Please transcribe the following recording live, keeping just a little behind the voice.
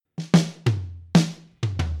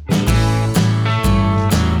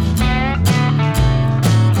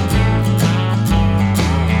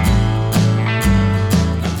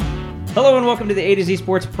Hello and welcome to the A to Z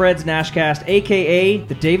Sports Preds NashCast, a.k.a.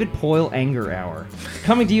 the David Poile Anger Hour.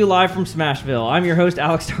 Coming to you live from Smashville. I'm your host,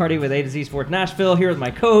 Alex Hardy with A to Z Sports Nashville, here with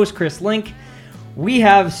my co-host, Chris Link. We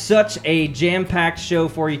have such a jam-packed show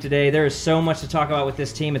for you today. There is so much to talk about with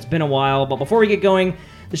this team. It's been a while, but before we get going,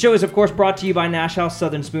 the show is, of course, brought to you by Nash House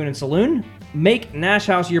Southern Spoon and Saloon. Make Nash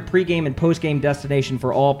House your pregame and postgame destination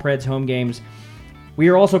for all Preds home games. We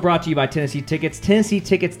are also brought to you by Tennessee Tickets,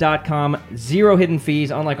 TennesseeTickets.com. Zero hidden fees,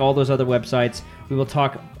 unlike all those other websites. We will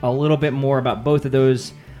talk a little bit more about both of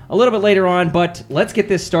those a little bit later on, but let's get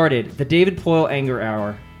this started. The David Poile Anger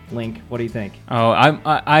Hour. Link, what do you think? Oh,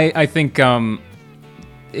 I think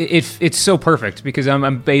it's so perfect because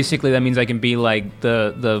I'm basically, that means I can be like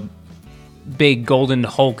the big golden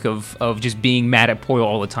Hulk of just being mad at Poile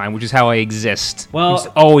all the time, which is how I exist. Well, I'm just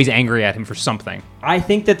always angry at him for something. I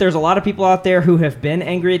think that there's a lot of people out there who have been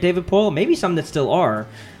angry at David Poile, maybe some that still are.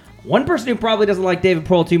 One person who probably doesn't like David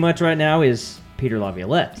Poile too much right now is Peter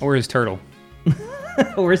Laviolette. Or his turtle.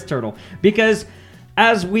 Or his turtle. Because,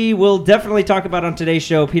 as we will definitely talk about on today's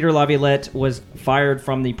show, Peter Laviolette was fired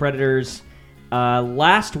from the Predators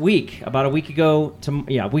last week, about a week ago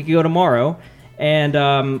tomorrow.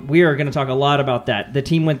 And we are going to talk a lot about that. The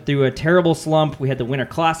team went through a terrible slump. We had the Winter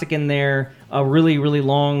Classic in there, a really, really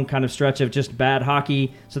long kind of stretch of just bad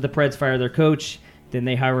hockey. So the Preds fire their coach. Then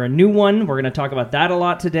they hire a new one. We're going to talk about that a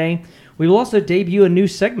lot today. We will also debut a new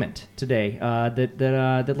segment today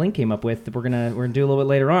that Link came up with that we're gonna do a little bit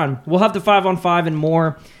later on. We'll have the 5-on-5 and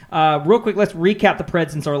more. Real quick, let's recap the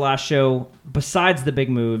Preds since our last show. Besides the big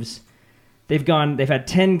moves, They've had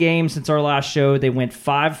 10 games since our last show. They went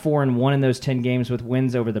 5-4-1 in those 10 games with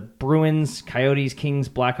wins over the Bruins, Coyotes, Kings,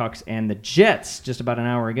 Blackhawks, and the Jets just about an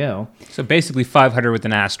hour ago. So basically 500 with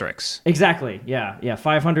an asterisk. Exactly. Yeah,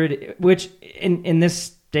 500, which in this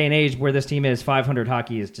day and age where this team is, 500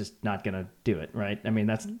 hockey is just not going to do it, right? I mean,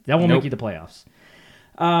 that won't make you the playoffs.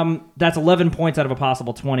 That's 11 points out of a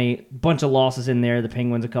possible 20. Bunch of losses in there. The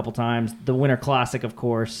Penguins a couple times. The Winter Classic, of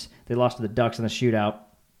course. They lost to the Ducks in the shootout.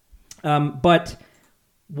 But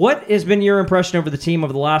what has been your impression over the team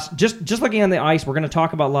over the last, just looking on the ice, we're going to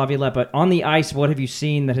talk about Laviolette, but on the ice, what have you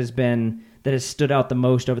seen that has stood out the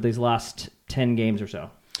most over these last 10 games or so?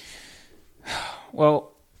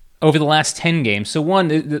 Well, over the last 10 games. So one,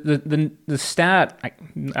 the stat,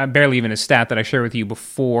 barely even a stat that I shared with you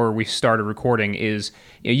before we started recording is,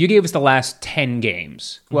 you gave us the last 10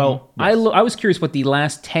 games. Well, yes. I was curious what the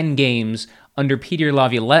last 10 games under Peter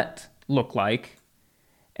Laviolette look like.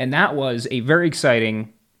 And that was a very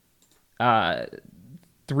exciting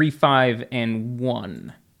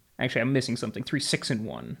 3-5-1. Actually, I'm missing something.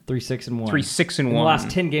 3-6-1. 3-6-1. 3-6-1. In the last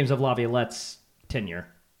 10 games of Laviolette's tenure.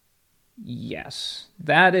 Yes.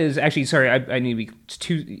 That is actually, sorry, I need to be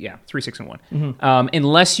 3-6-1. Mm-hmm.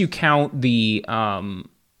 Unless you count the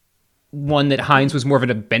one that Hynes was more of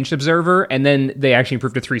a bench observer, and then they actually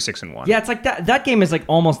improved to 3-6-1. Yeah, it's like that game is like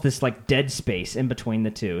almost this like dead space in between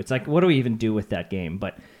the two. It's like, what do we even do with that game?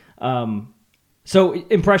 But so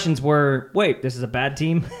impressions were, wait, this is a bad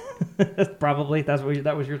team? Probably that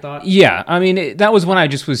was your thought. Yeah, I mean that was when I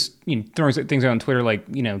just was throwing things out on Twitter like,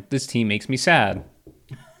 this team makes me sad.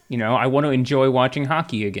 I want to enjoy watching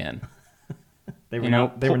hockey again. They were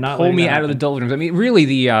not pull me out of the doldrums. I mean, really,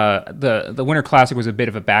 the Winter Classic was a bit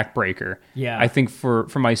of a backbreaker. Yeah, I think for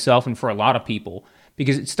myself and for a lot of people,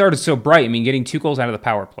 because it started so bright. I mean, getting 2 goals out of the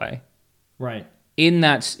power play, right? In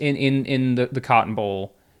the Cotton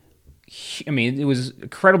Bowl. I mean, it was an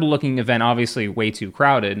incredible looking event. Obviously, way too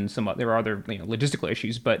crowded, and there were other logistical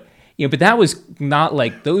issues. But but that was not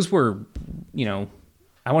like those were.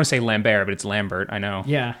 I want to say Lambert, but it's Lambert. I know.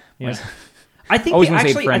 Yeah. I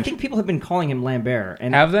think people have been calling him Lambert.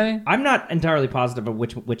 And have they? I'm not entirely positive of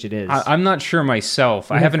which it is. I'm not sure myself.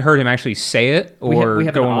 I haven't heard him actually say it or we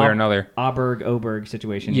have go one way or another. Oberg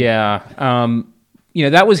situation. Yeah.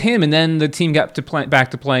 That was him, and then the team got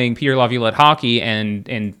back to playing Peter Laviolette hockey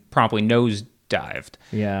and promptly nose-dived.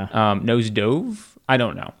 Yeah. Nose-dove? I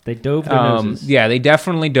don't know. They dove their noses. Yeah, they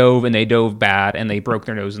definitely dove, and they dove bad, and they broke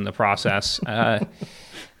their nose in the process.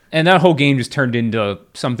 And that whole game just turned into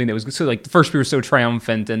something that was so like the first we were so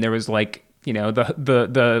triumphant, and there was like you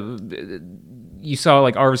saw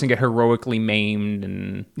like Arvidsson get heroically maimed,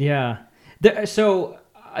 and so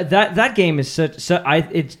that game is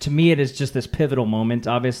to me it is just this pivotal moment,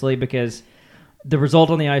 obviously, because the result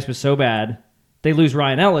on the ice was so bad. They lose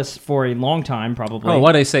Ryan Ellis for a long time, probably. Oh,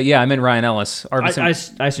 what did I say? Yeah, I meant Ryan Ellis. Arvidsson. I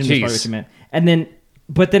assume that's probably what you meant.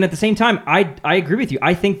 But then at the same time, I agree with you.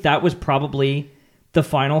 I think that was probably the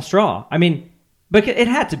final straw. I mean, but it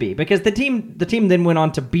had to be because the team then went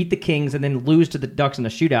on to beat the Kings and then lose to the Ducks in the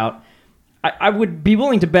shootout. I would be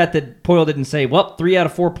willing to bet that Poyle didn't say, well, 3 out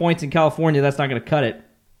of 4 points in California, that's not going to cut it.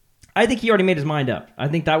 I think he already made his mind up. I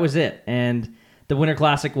think that was it. And the Winter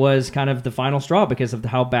Classic was kind of the final straw because of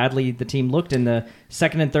how badly the team looked in the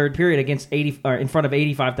second and third period in front of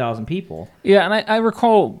 85,000 people. Yeah, and I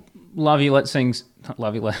recall Laviolette saying,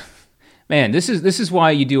 Laviolette, man, this is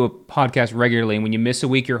why you do a podcast regularly, and when you miss a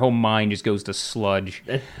week, your whole mind just goes to sludge.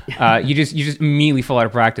 You just immediately fall out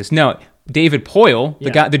of practice. No, David Poyle, the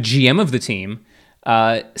GM of the team,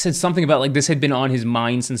 said something about like this had been on his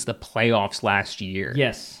mind since the playoffs last year.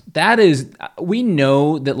 Yes. We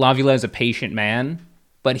know that Laviolette is a patient man,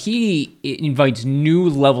 but he invites new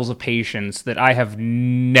levels of patience that I have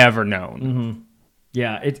never known. Mm-hmm.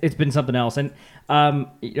 Yeah, it's been something else. And,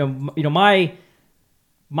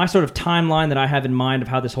 my sort of timeline that I have in mind of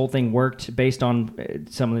how this whole thing worked based on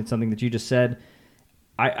something that you just said,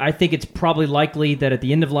 I think it's probably likely that at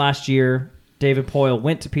the end of last year, David Poyle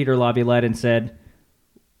went to Peter Laviolette and said,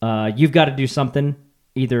 you've got to do something,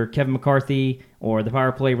 either Kevin McCarthy or the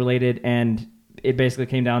power play related, and it basically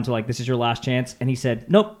came down to like, this is your last chance. And he said,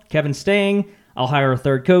 nope, Kevin's staying. I'll hire a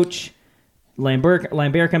third coach. Lambert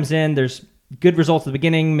comes in. There's good results at the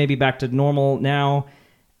beginning, maybe back to normal now.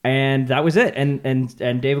 And that was it.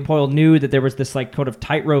 And David Poyle knew that there was this like kind of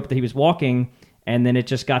tightrope that he was walking, and then it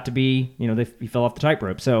just got to be, he fell off the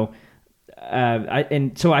tightrope. So,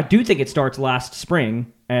 I do think it starts last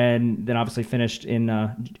spring, and then obviously finished in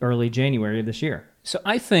early January of this year. So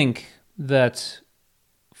I think that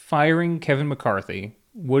firing Kevin McCarthy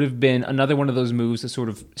would have been another one of those moves that sort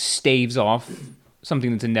of staves off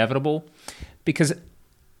something that's inevitable, because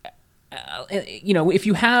if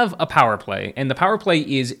you have a power play, and the power play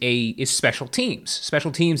is special teams.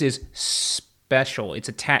 Special teams is special. It's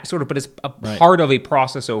but it's a part of a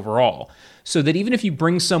process overall. So that even if you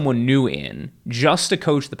bring someone new in just to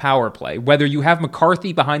coach the power play, whether you have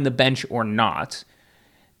McCarthy behind the bench or not,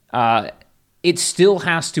 it still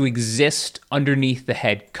has to exist underneath the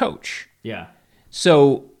head coach. Yeah.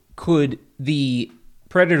 So could the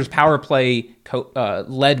Predators power play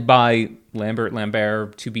led by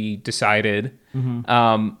Lambert to be decided,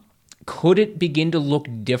 could it begin to look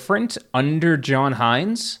different under John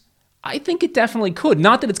Hynes? I think it definitely could.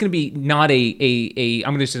 Not that it's going to be not I'm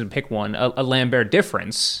going to just pick one, a Lambert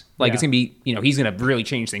difference. Like it's going to be, he's going to really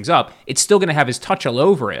change things up. It's still going to have his touch all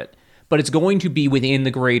over it, but it's going to be within the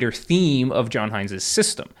greater theme of John Hynes'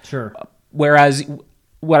 system. Sure. Whereas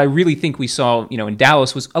what I really think we saw, in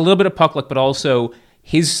Dallas was a little bit of puck luck, but also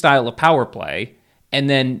his style of power play, and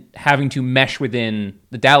then having to mesh within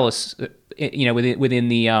the Dallas,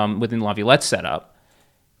 within Laviolette's setup,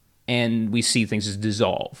 and we see things just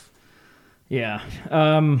dissolve. Yeah.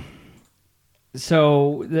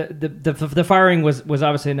 So the firing was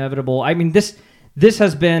obviously inevitable. I mean, this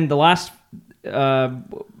has been the last,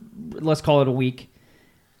 let's call it a week,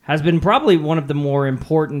 has been probably one of the more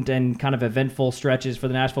important and kind of eventful stretches for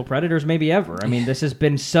the Nashville Predators maybe ever. I mean, this has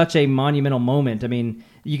been such a monumental moment. I mean,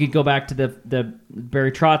 you could go back to the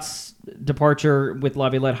Barry Trotz's departure with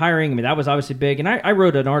Laviolette hiring. I mean, that was obviously big. And I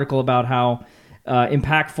wrote an article about how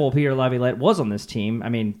impactful Peter Laviolette was on this team. I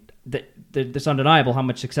mean, it's undeniable how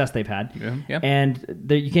much success they've had. Yeah. And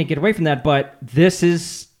you can't get away from that. But this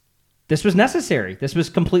was necessary. This was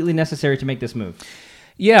completely necessary to make this move.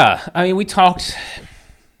 Yeah. I mean, we talked,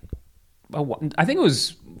 I think it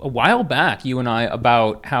was a while back, you and I,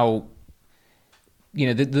 about how, the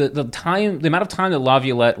amount of time that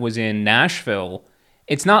Laviolette was in Nashville,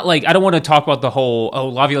 it's not like, I don't want to talk about the whole,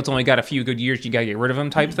 Laviolette's only got a few good years, you got to get rid of him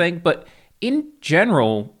type thing. But in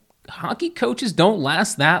general, hockey coaches don't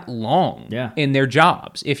last that long in their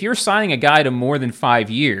jobs. If you're signing a guy to more than 5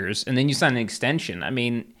 years and then you sign an extension, I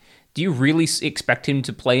mean, do you really expect him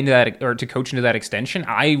to play into that or to coach into that extension?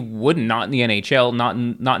 I wouldn't, not in the NHL, not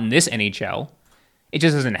in this NHL. It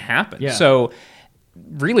just doesn't happen. Yeah. So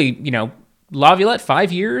really, Laviolette,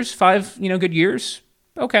 5 years, good years.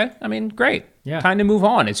 Okay. I mean, great. Yeah. Time to move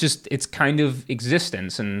on. It's kind of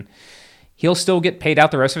existence, and he'll still get paid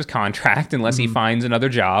out the rest of his contract unless he finds another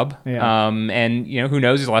job. Yeah. And who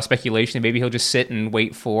knows? There's a lot of speculation. Maybe he'll just sit and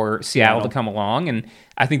wait for Seattle to come along. And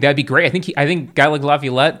I think that'd be great. I think a guy like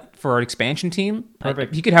Laviolette for our expansion team,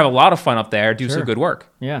 perfect. He could have a lot of fun up there, do some good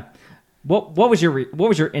work. Yeah. What was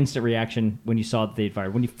your instant reaction when you saw that they'd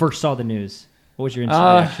fired? When you first saw the news, what was your instant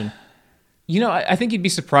reaction? I think you'd be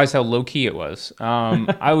surprised how low key it was.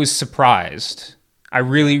 I was surprised. I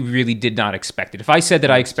really, really did not expect it. If I said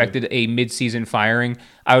that I expected a mid-season firing,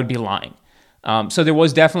 I would be lying. So there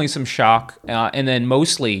was definitely some shock, and then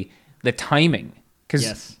mostly the timing.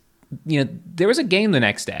 Because, there was a game the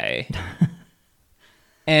next day,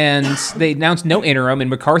 And they announced no interim, and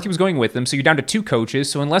McCarthy was going with them. So you're down to 2 coaches.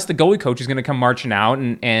 So unless the goalie coach is going to come marching out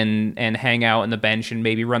and hang out on the bench and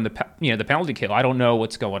maybe run the penalty kill, I don't know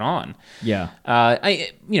what's going on. Yeah.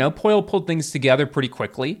 Poyle pulled things together pretty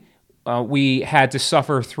quickly. We had to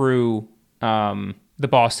suffer through the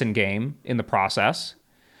Boston game in the process.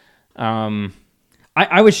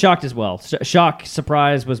 I was shocked as well. Shock,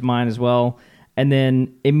 surprise was mine as well. And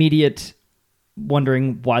then immediate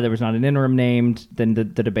wondering why there was not an interim named, then the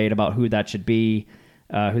debate about who that should be,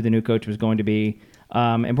 who the new coach was going to be.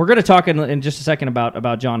 And we're going to talk in just a second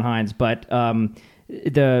about John Hynes, but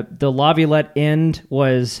the Laviolette end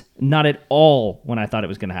was not at all when I thought it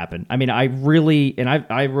was going to happen. I mean, I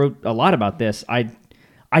wrote a lot about this.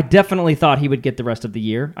 I definitely thought he would get the rest of the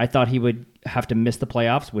year. I thought he would have to miss the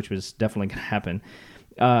playoffs, which was definitely going to happen,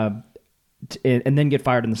 and then get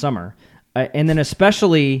fired in the summer. And then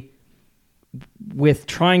especially with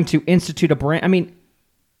trying to institute a brand, I mean,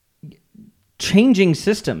 changing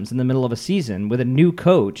systems in the middle of a season with a new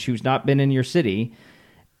coach who's not been in your city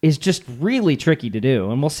is just really tricky to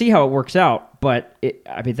do. And we'll see how it works out. But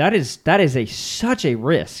that is such a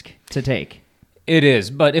risk to take. It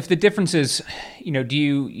is. But if the difference is, do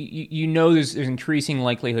you know there's increasing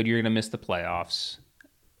likelihood you're going to miss the playoffs.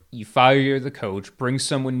 You fire the coach, bring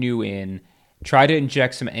someone new in, try to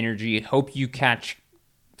inject some energy, hope you catch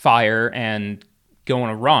fire and go on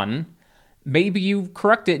a run. Maybe you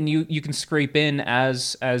correct it and you can scrape in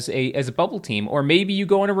as a bubble team, or maybe you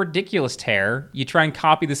go on a ridiculous tear. You try and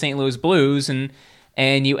copy the St. Louis Blues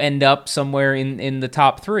and you end up somewhere in the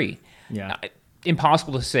top 3. Yeah,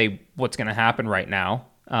 impossible to say what's going to happen right now.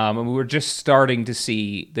 And we're just starting to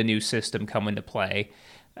see the new system come into play.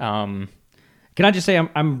 Can I just say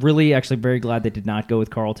I'm really actually very glad they did not go with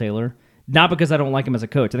Carl Taylor. Not because I don't like him as a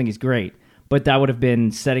coach. I think he's great. But that would have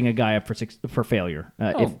been setting a guy up for failure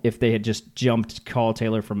if they had just jumped Carl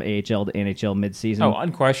Taylor from AHL to NHL midseason. Oh,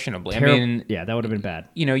 unquestionably. I mean, yeah, that would have been bad.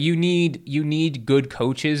 You need good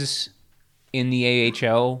coaches in the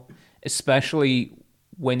AHL, especially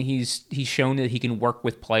when he's shown that he can work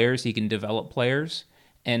with players, he can develop players,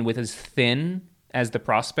 and with as thin as the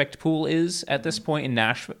prospect pool is at this point in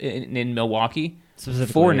Nashville, in Milwaukee,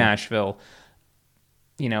 for Nashville.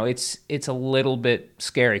 It's a little bit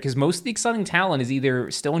scary because most of the exciting talent is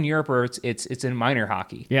either still in Europe or it's in minor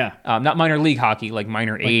hockey. Yeah, not minor league hockey, like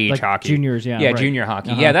minor age hockey. Juniors, yeah, right. Junior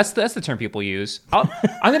hockey. Uh-huh. Yeah, that's the term people use. I'm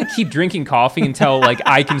gonna keep drinking coffee until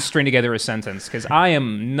I can string together a sentence because I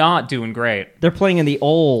am not doing great. They're playing in the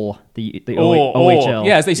OHL. OHL.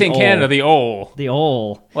 Yeah, as they say in Canada, the OHL. The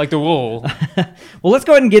OHL. Like the wool. Well, let's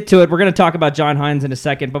go ahead and get to it. We're going to talk about John Hynes in a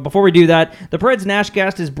second. But before we do that, the Preds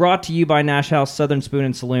NashCast is brought to you by Nash House Southern Spoon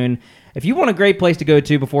and Saloon. If you want a great place to go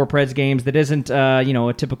to before Preds games that isn't,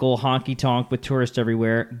 a typical honky-tonk with tourists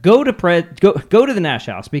everywhere, go to the Nash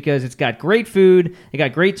House because it's got great food, it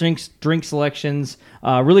got great drink selections,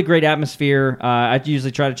 really great atmosphere. I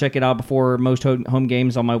usually try to check it out before most home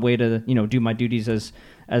games on my way to, do my duties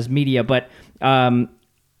as media. But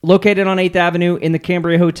located on 8th Avenue in the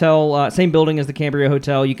Cambria Hotel, same building as the Cambria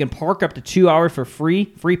Hotel. You can park up to 2 hours for free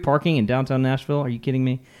parking in downtown Nashville. Are you kidding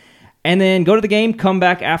me? And then go to the game, come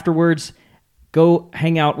back afterwards, go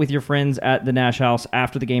hang out with your friends at the Nash House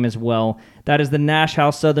after the game as well. That is the Nash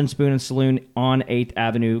House Southern Spoon and Saloon on 8th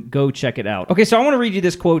Avenue. Go check it out. Okay, so I want to read you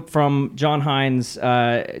this quote from John Hynes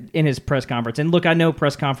in his press conference. And look, I know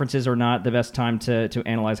press conferences are not the best time to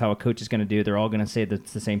analyze how a coach is going to do. They're all going to say the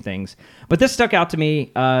same things. But this stuck out to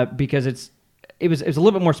me because it was a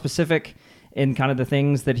little bit more specific in kind of the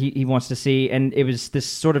things that he wants to see. And it was this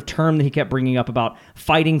sort of term that he kept bringing up about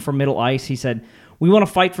fighting for middle ice. He said, we want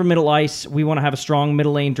to fight for middle ice. We want to have a strong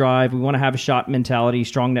middle lane drive. We want to have a shot mentality,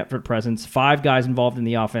 strong net foot presence, 5 guys involved in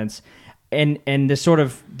the offense. And this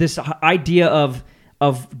idea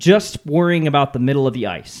of just worrying about the middle of the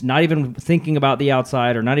ice, not even thinking about the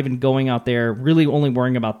outside or not even going out there, really only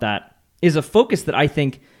worrying about that, is a focus that I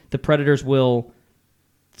think the Predators will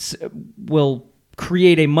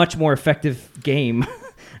create a much more effective game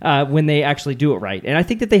when they actually do it right. And I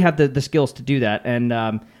think that they have the skills to do that. And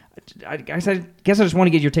I guess I just want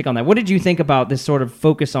to get your take on that. What did you think about this sort of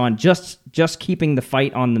focus on just keeping the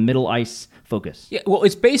fight on the middle ice focus? Yeah, well,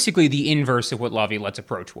 it's basically the inverse of what Laviolette's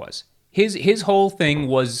approach was. His whole thing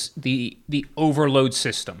was the overload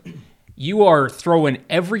system. You are throwing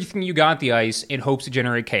everything you got at the ice in hopes to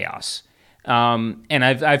generate chaos. And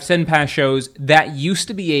I've said in past shows that used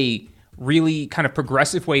to be a really kind of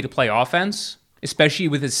progressive way to play offense, especially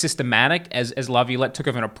with as systematic as Laviolette took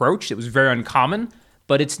of an approach. It was very uncommon,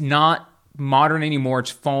 but it's not modern anymore.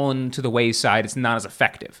 It's fallen to the wayside. It's not as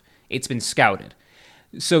effective. It's been scouted.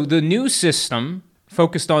 So the new system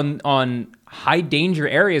focused on high danger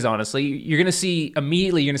areas, honestly, you're going to see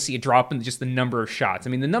a drop in just the number of shots. I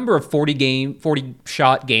mean, the number of 40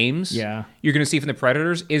 shot games you're going to see from the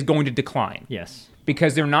Predators is going to decline. Yes.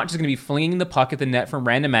 Because they're not just going to be flinging the puck at the net from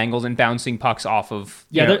random angles and bouncing pucks off of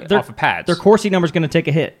off of pads. Their Corsi number is going to take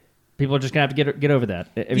a hit. People are just going to have to get over that.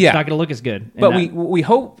 It's not going to look as good. But what we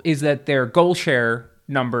hope is that their goal share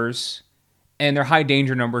numbers and their high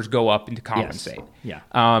danger numbers go up and to compensate. Yes.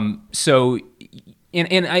 Yeah. So,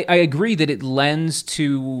 and I agree that it lends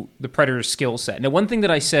to the Predators' skill set. Now, one thing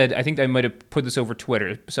that I said, I think I might have put this over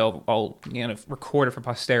Twitter, so I'll record it for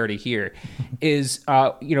posterity here, is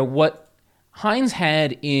what Hynes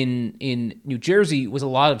had in New Jersey was a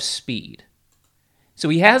lot of speed. So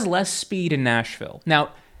he has less speed in Nashville.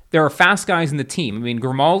 Now, there are fast guys in the team. I mean,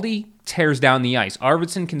 Grimaldi tears down the ice.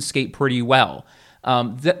 Arvidsson can skate pretty well.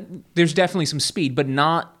 There's definitely some speed, but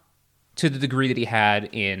not to the degree that he had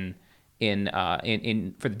in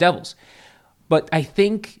for the Devils. But I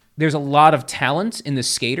think there's a lot of talent in the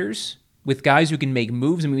skaters with guys who can make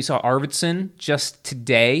moves. I mean, we saw Arvidsson just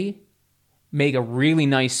today make a really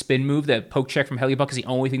nice spin move. That poke check from Hellebuyck is the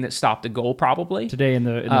only thing that stopped the goal, probably. Today in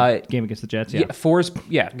the game against the Jets,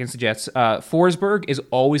 against the Jets. Forsberg is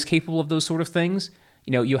always capable of those sort of things.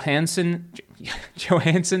 Johansson,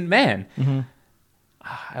 man. Mm-hmm.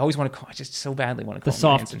 I always want to call. I just so badly want to call the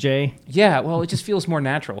soft Johansson. J. Yeah, well, it just feels more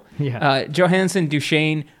natural. Johansson,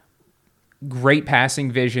 Duchesne, great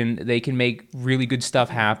passing vision. They can make really good stuff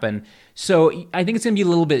happen. So I think it's going to be a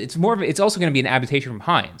little bit. It's also going to be an adaptation from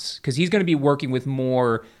Hynes because he's going to be working with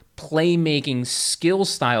more playmaking skill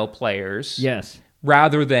style players. Yes.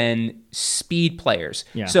 Rather than speed players.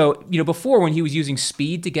 Yeah. So, before when he was using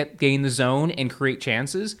speed to gain the zone and create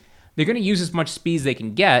chances, they're going to use as much speed as they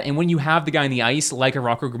can get. And when you have the guy on the ice like a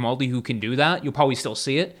Rocco Grimaldi who can do that, you'll probably still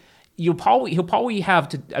see it. He'll probably have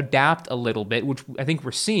to adapt a little bit, which I think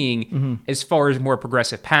we're seeing as far as more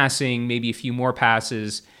progressive passing, maybe a few more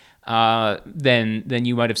passes than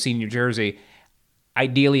you might have seen in New Jersey.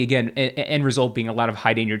 Ideally, again, end result being a lot of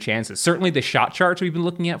high danger chances. Certainly the shot charts we've been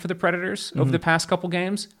looking at for the Predators over the past couple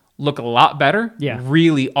games look a lot better. Yeah.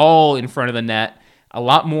 Really all in front of the net. A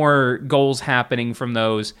lot more goals happening from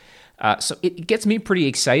those. So it gets me pretty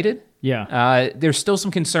excited. Yeah. There's still some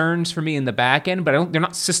concerns for me in the back end, but they're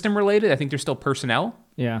not system related. I think they're still personnel.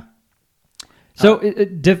 Yeah. So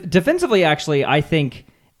defensively, actually, I think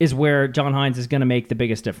is where John Hynes is going to make the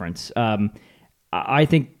biggest difference. I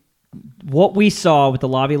think what we saw with the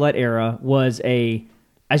Laviolette era was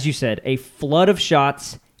as you said, a flood of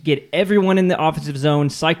shots, get everyone in the offensive zone,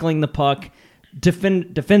 cycling the puck,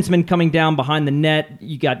 defensemen coming down behind the net.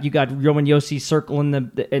 You got Roman Josi circling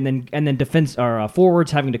and then defense or forwards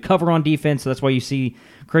having to cover on defense. So that's why you see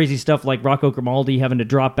crazy stuff like Rocco Grimaldi having to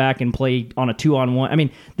drop back and play on a 2-on-1. I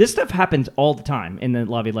mean, this stuff happens all the time in the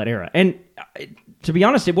Laviolette era. And to be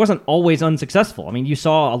honest, it wasn't always unsuccessful. I mean, you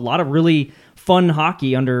saw a lot of really fun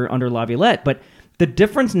hockey under Laviolette, but the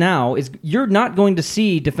difference now is you're not going to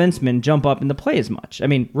see defensemen jump up into play as much. I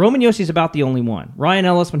mean, Roman Josi's about the only one. Ryan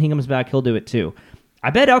Ellis, when he comes back, he'll do it too.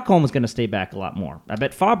 I bet Ekholm is going to stay back a lot more. I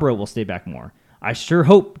bet Fabro will stay back more. I sure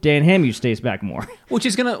hope Dan Hamhuis stays back more. Which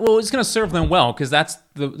is it's gonna serve them well because that's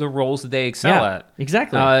the roles that they excel at.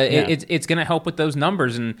 Exactly. It's gonna help with those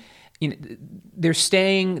numbers, and they're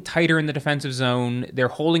staying tighter in the defensive zone. They're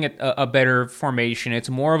holding a better formation. It's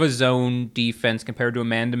more of a zone defense compared to a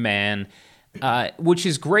man-to-man. Which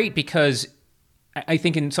is great because I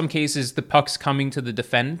think in some cases the puck's coming to the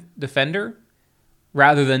defender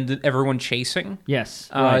rather than everyone chasing. Yes.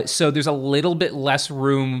 Right. So there's a little bit less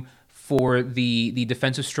room for the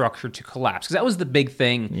defensive structure to collapse. Because that was the big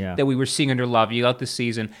thing that we were seeing under Laviolette this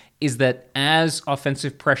season, is that as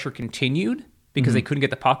offensive pressure continued, because they couldn't get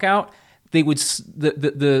the puck out, they would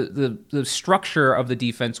the structure of the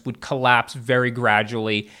defense would collapse very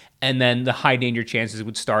gradually, and then the high danger chances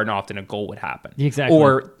would start, and often a goal would happen. Exactly.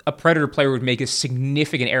 Or a Predator player would make a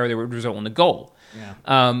significant error that would result in a goal.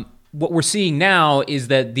 Yeah. What we're seeing now is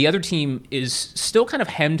that the other team is still kind of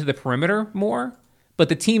hemmed to the perimeter more, but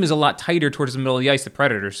the team is a lot tighter towards the middle of the ice, the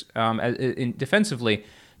Predators, defensively,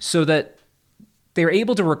 so that they're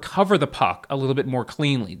able to recover the puck a little bit more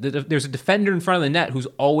cleanly. There's a defender in front of the net who's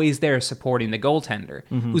always there supporting the goaltender,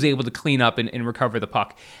 who's able to clean up and recover the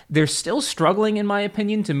puck. They're still struggling, in my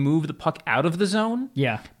opinion, to move the puck out of the zone.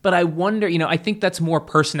 Yeah. But I wonder, I think that's more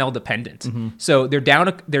personnel dependent. So they're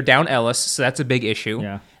down Ellis, so that's a big issue.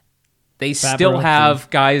 Yeah. They still have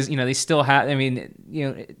guys, they still have,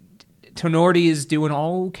 Tenorti is doing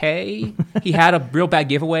okay. He had a real bad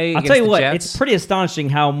giveaway. I'll tell you what, Jets. it's pretty astonishing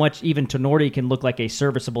how much even Tenorti can look like a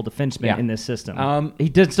serviceable defenseman in this system. He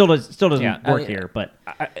still doesn't work here, but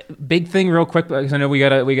big thing, real quick, because I know we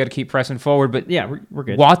gotta keep pressing forward. But yeah, we're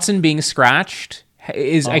good. Watson being scratched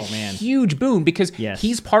is huge boon because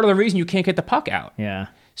he's part of the reason you can't get the puck out. Yeah.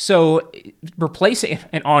 So replacing,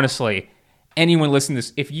 and honestly, anyone listening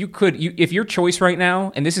to this, if your choice right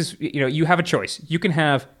now, and this is, you have a choice. You can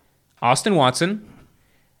have Austin Watson,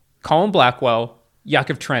 Colin Blackwell,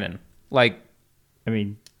 Yakov Trenin. What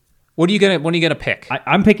are you gonna pick?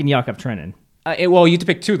 I'm picking Yakov Trenin. Well, you have to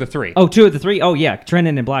pick 2 of the 3. Oh, 2 of the 3? Oh, yeah,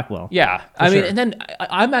 Trenin and Blackwell. Yeah. And then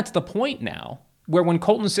I'm at the point now where when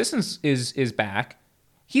Colton Sissons is back,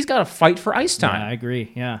 he's got to fight for ice time. Yeah, I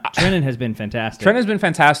agree. Yeah. Trenin has been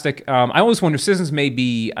fantastic. I always wonder if Sissons may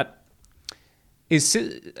be... I'm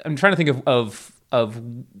trying to think of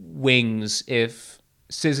wings if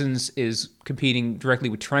Sissons is competing directly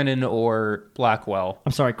with Trenin or Blackwell.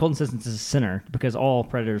 I'm sorry, Colton Sissons is a center because all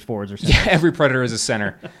Predators forwards are centers. Yeah, every Predator is a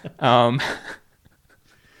center.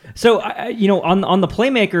 So, on the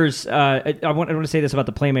playmakers, I want to say this about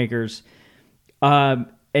the playmakers, and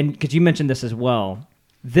because you mentioned this as well.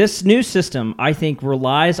 This new system, I think,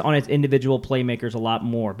 relies on its individual playmakers a lot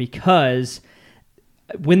more because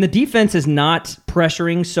when the defense is not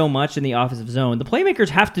pressuring so much in the offensive zone, the playmakers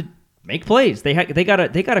have to make plays. They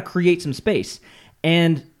gotta create some space,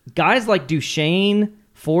 and guys like Duchesne,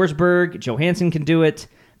 Forsberg, Johansson can do it.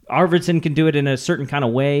 Arvidsson can do it in a certain kind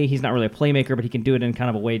of way. He's not really a playmaker, but he can do it in kind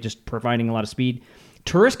of a way just providing a lot of speed.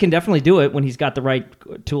 Turris can definitely do it when he's got the right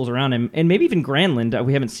tools around him, and maybe even Granlund.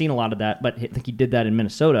 We haven't seen a lot of that, but I think he did that in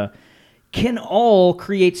Minnesota. Can all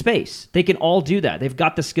create space. They can all do that. They've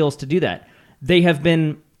got the skills to do that. They have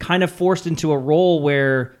been kind of forced into a role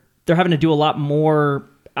where they're having to do a lot more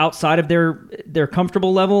outside of their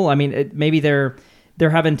comfortable level. I mean, maybe they're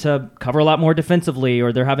having to cover a lot more defensively,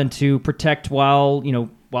 or they're having to protect while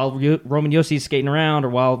Roman Yossi's skating around, or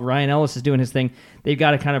while Ryan Ellis is doing his thing. They've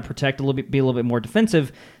got to kind of protect a little bit, be a little bit more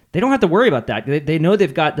defensive. They don't have to worry about that. They know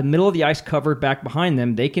they've got the middle of the ice covered back behind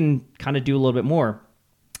them. They can kind of do a little bit more.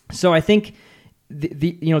 So I think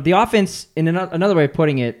the offense, in another way of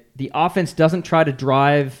putting it, the offense doesn't try to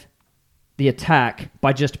drive the attack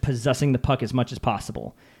by just possessing the puck as much as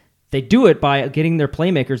possible. They do it by getting their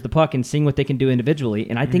playmakers the puck and seeing what they can do individually.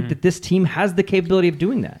 And I think that this team has the capability of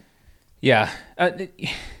doing that. Yeah.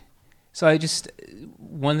 So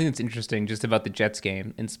one thing that's interesting just about the Jets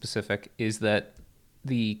game in specific is that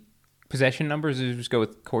the possession numbers, just go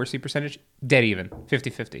with Corsi percentage, dead even,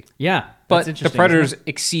 50-50. Yeah. But the Predators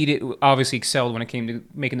obviously excelled when it came to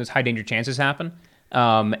making those high danger chances happen.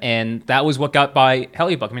 And that was what got by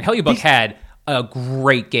Hellebuyck. I mean, Hellebuyck had a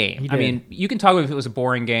great game. I mean, you can talk about if it was a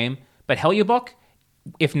boring game, but Hellebuyck,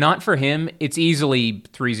 if not for him, it's easily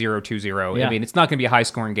 3-0, 2-0. Yeah. I mean, it's not going to be a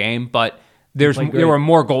high-scoring game, but there were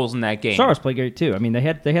more goals in that game. Saros played great too. I mean, they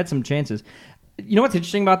had some chances. You know what's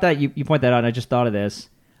interesting about that? You point that out, and I just thought of this.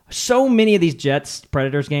 So many of these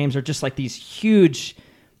Jets-Predators games are just like these huge,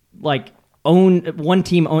 one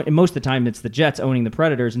team, and most of the time it's the Jets owning the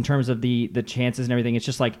Predators in terms of the chances and everything. It's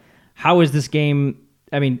just like, how is this game?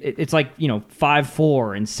 I mean, it's like,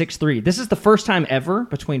 5-4 and 6-3. This is the first time ever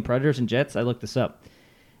between Predators and Jets, I looked this up,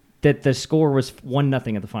 that the score was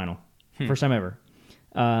 1-0 at the final. First time ever.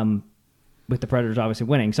 With the Predators obviously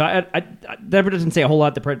winning. So that doesn't say a whole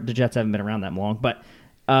lot. The Jets haven't been around that long, but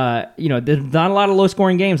there's not a lot of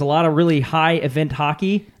low-scoring games, a lot of really high-event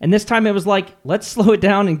hockey. And this time it was like, let's slow it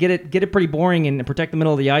down and get it pretty boring and protect the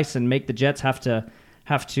middle of the ice and make the Jets have to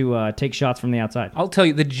take shots from the outside. I'll tell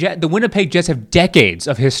you, the Winnipeg Jets have decades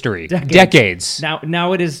of history. Decades.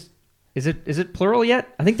 Now it is it plural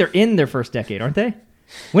yet? I think they're in their first decade, aren't they?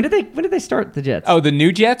 When did they start the Jets? Oh, the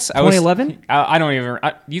new Jets? 2011? I don't even.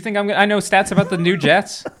 You think I know stats about the new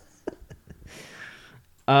Jets?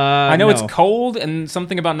 I know it's cold and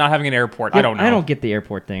something about not having an airport. Yeah, I don't know. I don't get the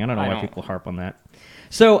airport thing. I don't know why people harp on that.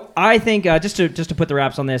 So I think just to put the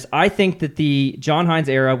wraps on this, I think that the John Hynes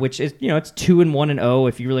era, which is it's 2-1-0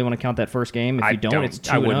 if you really want to count that first game. If you don't, it's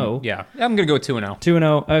 2-0. Yeah, I'm gonna go 2-0.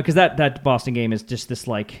 2-0 because that Boston game is just this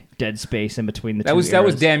dead space in between the two. That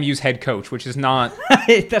was Dan Muse head coach, which is not.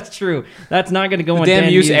 That's true. That's not going to go on. Dan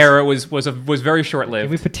Muse era was very short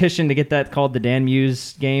lived. We petitioned to get that called the Dan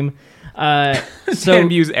Muse game. So Dan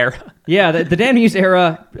Muse era. Yeah, the Dan Muse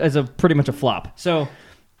era is pretty much a flop. So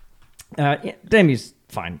Dan Muse.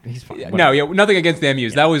 Fine, he's fine. Nothing against Dan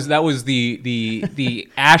Muse. Yeah. That was the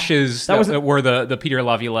ashes that were the Peter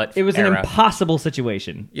Laviolette. It was era. An impossible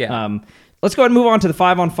situation. Yeah. Let's go ahead and move on to the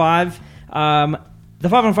 5-on-5. The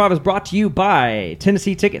 5-on-5 is brought to you by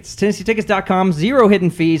Tennessee Tickets. TennesseeTickets.com, 0 hidden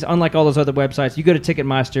fees, unlike all those other websites. You go to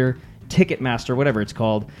Ticketmaster, whatever it's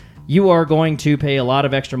called, you are going to pay a lot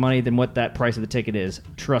of extra money than what that price of the ticket is.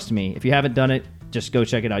 Trust me. If you haven't done it, just go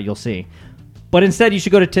check it out. You'll see. But instead, you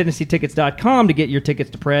should go to TennesseeTickets.com to get your tickets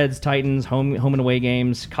to Preds, Titans, home and away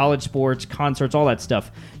games, college sports, concerts, all that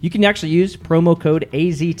stuff. You can actually use promo code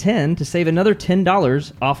AZ10 to save another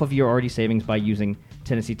 $10 off of your already savings by using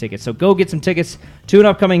Tennessee Tickets. So go get some tickets to an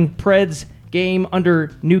upcoming Preds game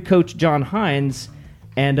under new coach John Hynes,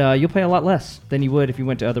 and you'll pay a lot less than you would if you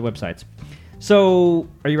went to other websites. So,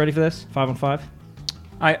 are you ready for this? 5-on-5?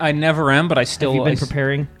 I never am, but I still... Have you been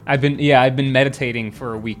preparing? I've been meditating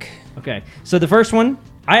for a week. Okay. So the first one,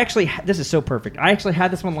 this is so perfect. I actually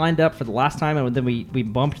had this one lined up for the last time, and then we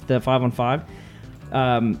bumped the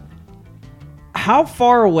 5-on-5. How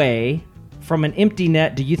far away from an empty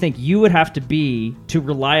net do you think you would have to be to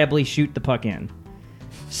reliably shoot the puck in?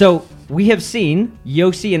 So we have seen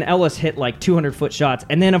Yossi and Ellis hit like 200-foot shots,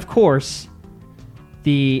 and then, of course...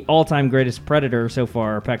 the all-time greatest Predator so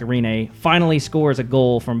far, Pecorine, finally scores a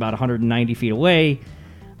goal from about 190 feet away.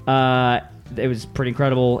 It was pretty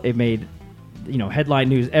incredible. It made, headline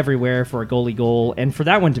news everywhere for a goalie goal. And for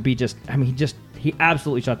that one to be he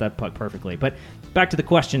absolutely shot that puck perfectly. But back to the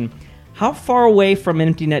question, how far away from an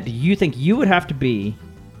empty net do you think you would have to be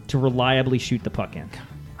to reliably shoot the puck in?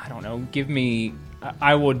 I don't know.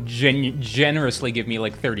 I would generously give me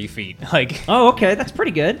like 30 feet. Like, oh, okay, that's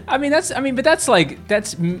pretty good. But that's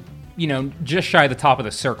just shy of the top of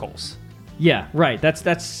the circles. Yeah, right.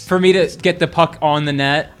 That's for me to get the puck on the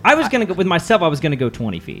net. I was gonna go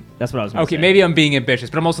 20 feet. That's what I was gonna say. Okay, maybe I'm being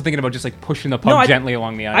ambitious, but I'm also thinking about just like pushing the puck gently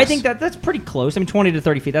along the ice. I think that's pretty close. 20 to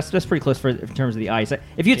 30 feet. That's pretty close in terms of the ice.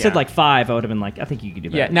 If you'd said like 5, I would have been like, I think you could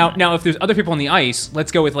do better. Yeah. Now if there's other people on the ice,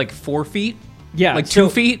 let's go with like 4 feet. Yeah, like 2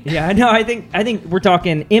 feet. Yeah, no, I think we're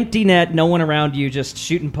talking empty net, no one around you, just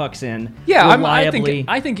shooting pucks in. Yeah, reliably.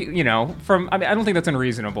 I think I don't think that's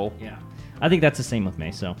unreasonable. Yeah, I think that's the same with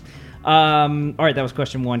me. So, all right, that was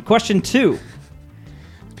question 1. Question 2.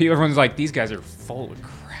 Everyone's like, these guys are full of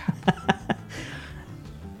crap.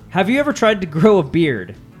 Have you ever tried to grow a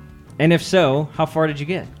beard? And if so, how far did you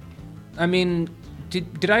get? I mean,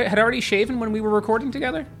 had I already shaven when we were recording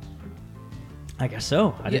together? I guess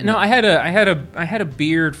so. I had a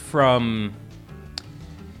beard from.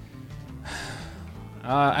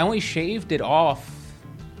 I only shaved it off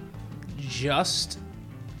just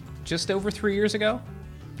over 3 years ago.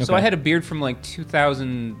 Okay. So I had a beard from like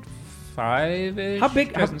 2005-ish. How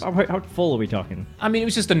big? How full are we talking? I mean, it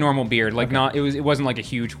was just a normal beard. Like it wasn't like a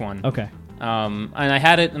huge one. Okay. And I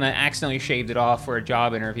had it, and I accidentally shaved it off for a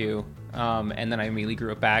job interview. And then I immediately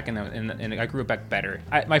grew it back, and I grew it back better.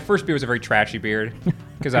 My first beard was a very trashy beard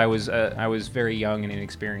because I was very young and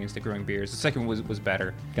inexperienced at growing beards. The second was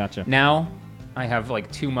better. Gotcha. Now I have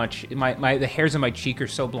like too much. The hairs on my cheek are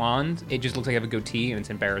so blonde, it just looks like I have a goatee, and it's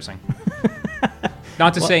embarrassing.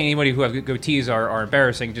 Not to say anybody who have goatees are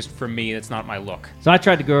embarrassing. Just for me, that's not my look. So I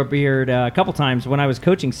tried to grow a beard a couple times when I was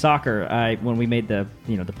coaching soccer. When we made the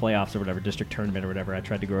playoffs or whatever, district tournament or whatever, I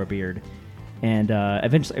tried to grow a beard. And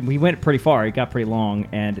eventually, we went pretty far. It got pretty long,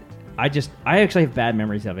 and I actually have bad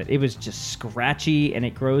memories of it. It was just scratchy, and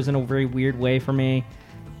it grows in a very weird way for me.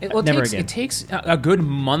 It takes a good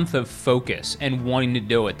month of focus and wanting to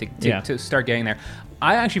do it to start getting there.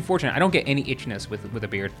 I'm actually fortunate. I don't get any itchiness with a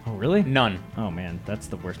beard. Oh, really? None. Oh, man. That's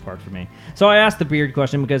the worst part for me. So I asked the beard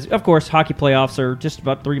question because, of course, hockey playoffs are just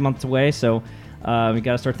about 3 months away, so we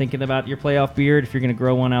got to start thinking about your playoff beard if you're going to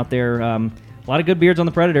grow one out there. A lot of good beards on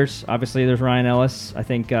the Predators. Obviously, there's Ryan Ellis. I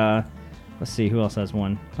think, let's see, who else has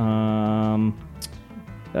one?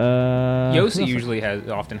 Yossi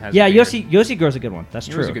often has. Yeah, Yossi grows a good one. That's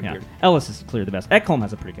true. A good beard. Ellis is clearly the best. Ekholm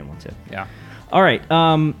has a pretty good one, too. Yeah. All right.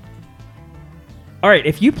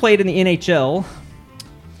 If you played in the NHL,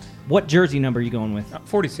 what jersey number are you going with?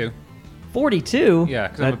 42. 42? Yeah,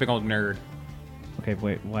 because I'm a big old nerd. Okay,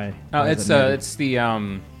 wait, why? It's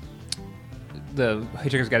the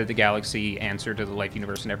Hitchhiker's Guide to the Galaxy answer to the life,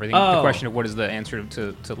 universe, and everything. Oh. The question of what is the answer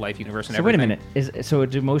to life, universe, and everything. So wait a minute. So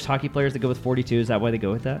do most hockey players that go with 42? Is that why they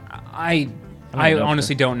go with that? I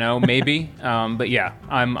honestly don't know. Maybe, but yeah,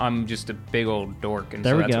 I'm just a big old dork, and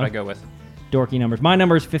so that's what I go with. Dorky numbers. My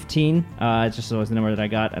number is 15. It's just always the number that I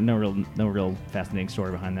got. No real fascinating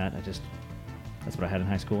story behind that. That's what I had in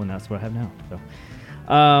high school, and that's what I have now.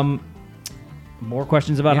 So, more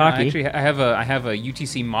questions about hockey. Actually, I have a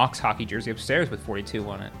UTC Mox hockey jersey upstairs with 42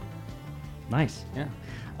 on it. Nice. Yeah.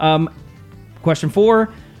 Question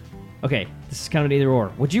 4. Okay, this is kind of an either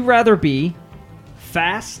or. Would you rather be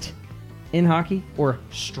fast in hockey or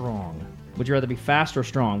strong? Would you rather be fast or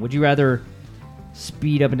strong? Would you rather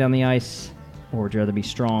speed up and down the ice, or would you rather be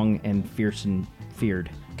strong and fierce and feared?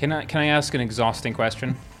 Can I ask an exhausting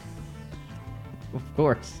question? Of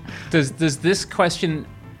course. Does this question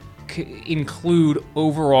include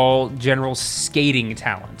overall general skating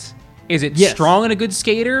talent? Is it strong and a good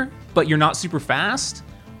skater, but you're not super fast?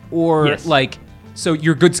 Or so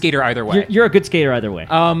you're a good skater either way? You're a good skater either way.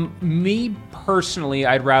 Me personally,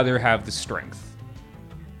 I'd rather have the strength.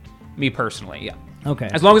 Me personally, yeah. Okay.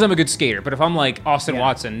 As long as I'm a good skater, but if I'm like Austin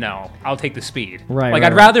Watson, no, I'll take the speed. Right. Like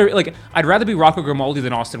I'd rather be Rocco Grimaldi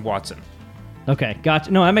than Austin Watson. Okay,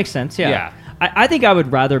 gotcha. No, that makes sense. Yeah. I think I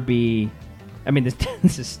would rather be. I mean,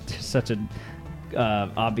 this is such an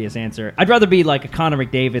obvious answer. I'd rather be like a Connor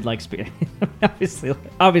McDavid, like speed.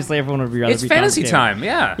 obviously, everyone would rather. It's fantasy time,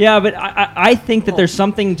 yeah. Yeah, but I think that there's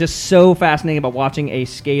something just so fascinating about watching a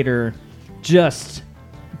skater just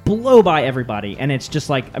blow by everybody, and it's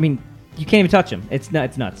just like, I mean, you can't even touch him. It's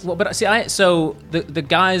nuts. Well, but see, the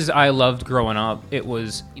guys I loved growing up, it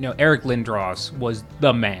was, Eric Lindros was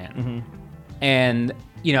the man, and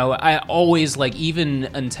I always, like, even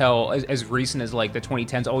until as recent as like the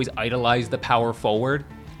 2010s, always idolized the power forward.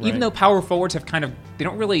 Right. Even though power forwards have they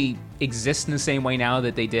don't really exist in the same way now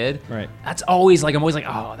that they did. Right. That's always like, I'm always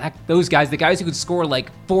like, those guys, the guys who could score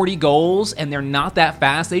like 40 goals and they're not that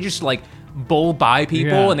fast, they just like bowl by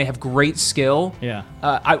people and they have great skill. Yeah.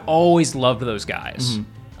 I always loved those guys.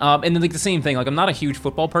 And then like the same thing, like I'm not a huge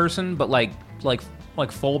football person, but like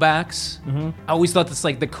fullbacks, I always thought that's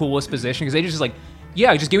like the coolest position because they just like,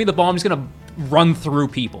 just give me the ball, I'm just gonna run through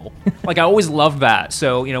people. Like I always loved that.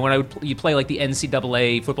 So when you play like the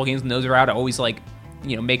NCAA football games and those are out, I always like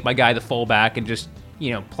make my guy the fullback and just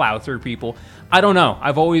plow through people. I don't know.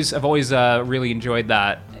 I've always really enjoyed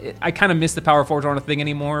that. I kind of miss the power forwards aren't a thing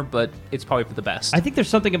anymore, but it's probably for the best. I think there's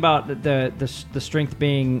something about the strength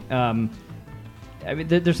being. I mean,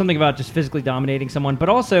 there's something about just physically dominating someone, but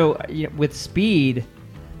also with speed.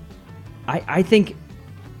 I think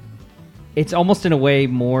it's almost in a way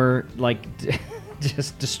more like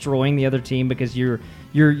just destroying the other team because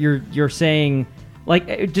you're saying.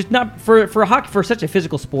 Like, just not for hockey, for such a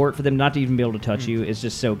physical sport, for them not to even be able to touch you is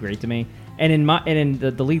just so great to me. And in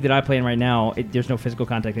the league that I play in right now, there's no physical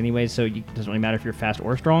contact anyway, so it doesn't really matter if you're fast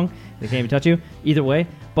or strong. They can't even touch you either way.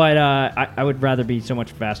 But I would rather be so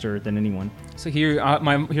much faster than anyone. So here's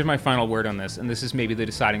my final word on this, and this is maybe the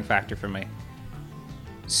deciding factor for me.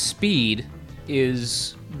 Speed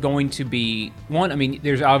is going to be one. I mean,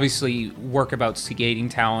 there's obviously work about skating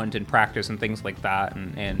talent and practice and things like that,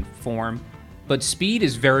 and form. But speed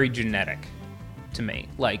is very genetic to me.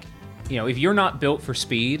 Like, if you're not built for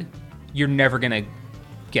speed, you're never going to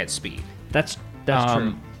get speed. That's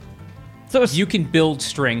true. So you can build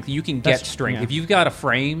strength. You can get strength. Yeah. If you've got a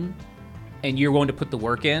frame and you're willing to put the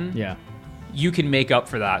work in, you can make up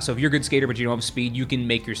for that. So if you're a good skater but you don't have speed, you can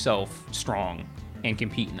make yourself strong and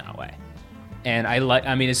compete in that way. And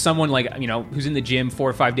as someone like, who's in the gym 4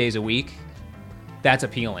 or 5 days a week, that's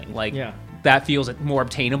appealing. Like, that feels more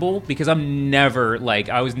obtainable because I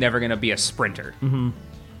was never going to be a sprinter. Mm-hmm.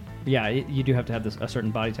 Yeah, you do have to have a certain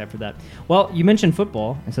body type for that. Well, you mentioned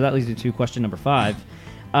football, and so that leads me to question number 5.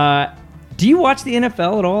 Do you watch the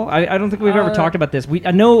NFL at all? I don't think we've ever talked about this. I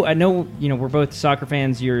know. We're both soccer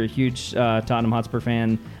fans. You're a huge Tottenham Hotspur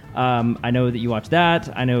fan. I know that you watch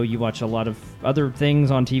that. I know you watch a lot of other things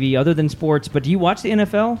on TV other than sports. But do you watch the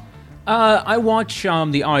NFL? I watch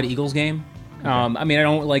the odd Eagles game. Okay. I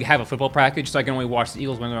don't have a football package, so I can only watch the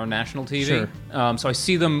Eagles when they're on national TV. Sure. So I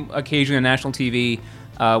see them occasionally on national TV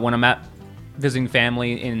when I'm at visiting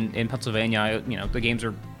family in Pennsylvania. The games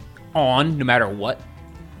are on no matter what,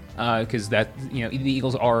 because the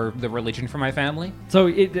Eagles are the religion for my family.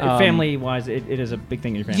 So family-wise, it is a big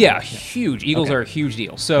thing in your family. Yeah, huge. Eagles are a huge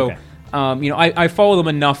deal. So, I follow them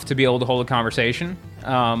enough to be able to hold a conversation.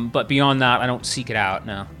 But beyond that, I don't seek it out.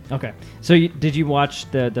 No. Okay. So did you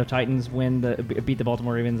watch the Titans beat the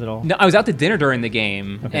Baltimore Ravens at all? No, I was out to dinner during the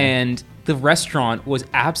game, and the restaurant was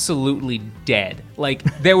absolutely dead. Like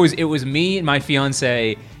it was me and my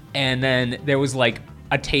fiance, and then there was like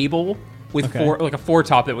a table with a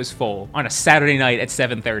 4-top that was full on a Saturday night at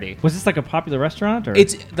 7:30. Was this like a popular restaurant? Or?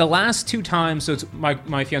 It's the last 2 times. So it's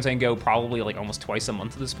my fiance and go probably like almost twice a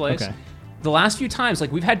month to this place. Okay. The last few times,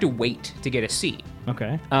 like, we've had to wait to get a seat.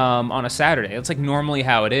 Okay. On a Saturday. It's like normally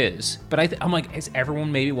how it is. But I'm like, is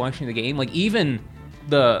everyone maybe watching the game? Like, even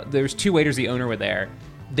there's 2 waiters, the owner were there.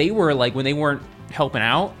 They were like, when they weren't helping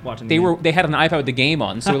out, they had an iPad with the game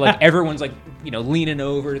on. So like everyone's like, leaning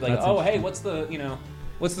over, like, hey, what's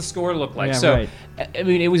the score look like? Yeah, so right. I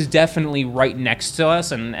mean, it was definitely right next to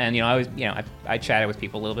us, and I was I chatted with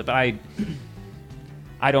people a little bit, but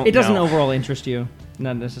I don't. It doesn't overall interest you.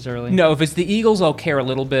 not necessarily. No, if it's the Eagles, I'll care a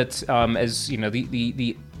little bit. As you know,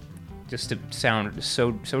 the just to sound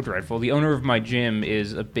so dreadful, the owner of my gym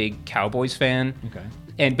is a big Cowboys fan.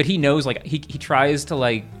 Okay. But he knows, like, he tries to,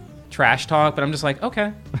 like, trash talk, but I'm just like,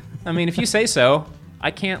 okay. I mean, if you say so,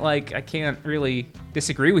 I can't really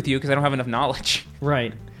disagree with you because I don't have enough knowledge.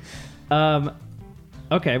 Right.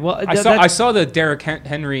 Okay. Well, I saw the Derrick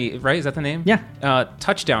Henry, right? Is that the name? Yeah.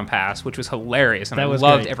 Touchdown pass, which was hilarious, and I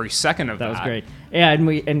loved great. every second of that. That was great. Yeah,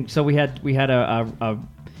 and so we had a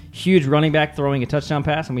huge running back throwing a touchdown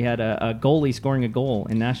pass, and we had a goalie scoring a goal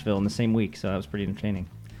in Nashville in the same week, so that was pretty entertaining.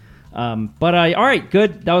 All right,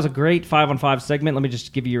 good. That was a great 5-on-5 segment. Let me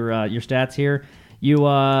just give you your stats here.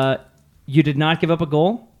 You did not give up a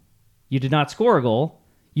goal. You did not score a goal.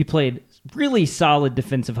 You played really solid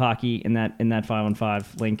defensive hockey in that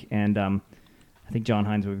 5-on-5 link, and I think John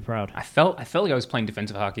Hynes would be proud. I felt like I was playing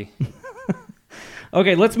defensive hockey.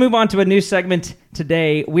 Okay, let's move on to a new segment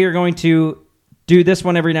today. We are going to do this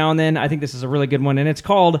one every now and then. I think this is a really good one, and it's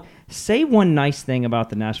called Say One Nice Thing About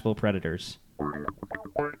the Nashville Predators.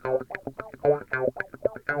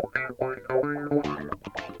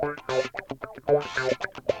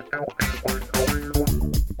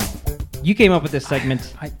 You came up with this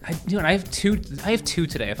segment. I have two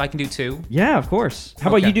today. If I can do two. Yeah, of course. How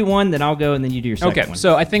about you do one, then I'll go, and then you do your second one. Okay,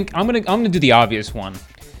 so I think I'm gonna do the obvious one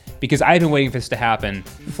because I've been waiting for this to happen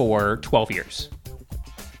for 12 years,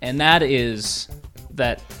 and that is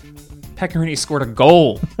that Pekka Rinne scored a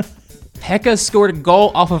goal. Pekka scored a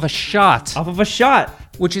goal off of a shot. Off of a shot.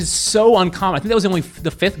 Which is so uncommon. I think that was only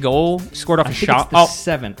the fifth goal scored off a shot. It's the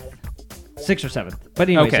seventh. 6th or 7th. But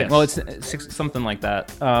anyways, okay, yes. well, it's something like that.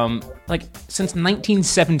 Like, since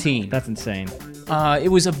 1917. That's insane.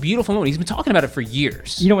 It was a beautiful moment. He's been talking about it for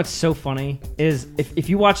years. You know what's so funny is if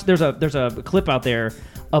you watch, there's a clip out there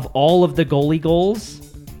of all of the goalie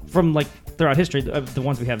goals from, like, throughout history, the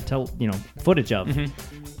ones we have footage of. Mm-hmm.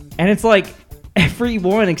 And it's like every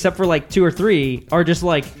one except for like 2 or 3 are just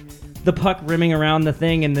like the puck rimming around the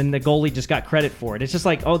thing, and then the goalie just got credit for it. It's just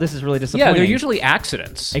like, oh, this is really disappointing. Yeah, they're usually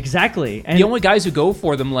accidents. Exactly. And the only guys who go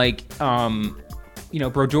for them, like,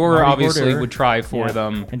 Brodeur obviously would try for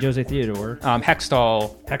them. And Jose Theodore.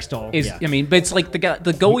 Hextall. Yeah. I mean, but it's like the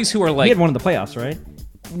goalies who are like... He had one in the playoffs, right?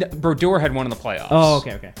 Brodeur had one in the playoffs. Oh,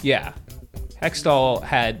 okay. Yeah.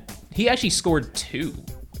 Hextall he actually scored 2.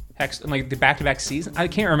 Like the back-to-back season, I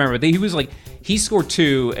can't remember. He scored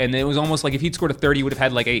 2, and it was almost like if he'd scored a third, he would have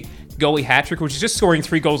had like a goalie hat trick, which is just scoring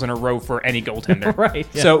 3 goals in a row for any goaltender. Right.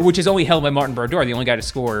 Yeah. So, which is only held by Martin Brodeur, the only guy to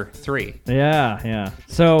score 3. Yeah.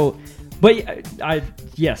 So, but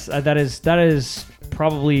that is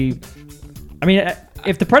probably. I mean,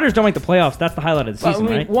 if the Predators don't make the playoffs, that's the highlight of the season,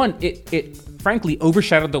 right? One, it frankly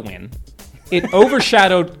overshadowed the win. It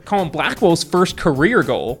overshadowed Colin Blackwell's first career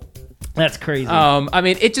goal. That's crazy. I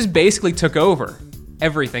mean, it just basically took over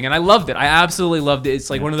everything, and I loved it. I absolutely loved it. It's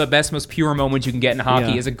like one of the best, most pure moments you can get in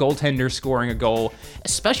hockey is a goaltender scoring a goal,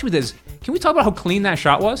 especially with his... Can we talk about how clean that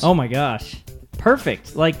shot was? Oh my gosh.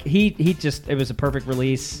 Perfect. Like, he just... It was a perfect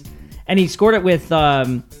release. And he scored it with... he talked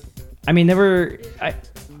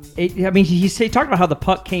about how the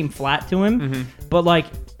puck came flat to him, but like...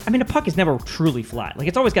 I mean, a puck is never truly flat. Like,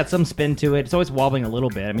 it's always got some spin to it. It's always wobbling a little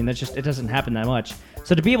bit. I mean, it doesn't happen that much.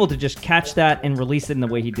 So to be able to just catch that and release it in the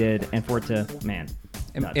way he did, and for it to,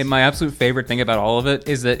 And my absolute favorite thing about all of it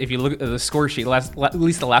is that if you look at the score sheet, at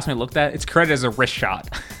least the last one I looked at, it's credited as a wrist shot.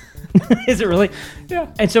 Is it really?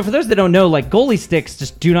 Yeah. And so for those that don't know, like, goalie sticks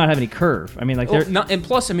just do not have any curve. I mean, like, they're... And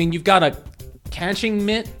plus, I mean, you've got a catching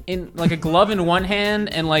mitt in, like, a glove in one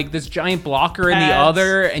hand and, like, this giant blocker in the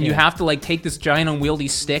other, and you have to, like, take this giant unwieldy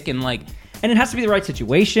stick and, like... And it has to be the right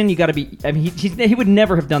situation. You got to be... I mean, he would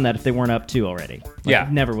never have done that if they weren't up 2 already. Like,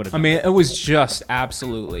 never would have done it was just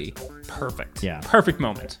absolutely perfect. Yeah. Perfect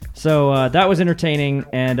moment. So that was entertaining,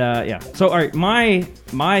 and So, all right,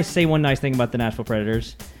 my say one nice thing about the Nashville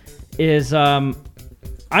Predators is I'm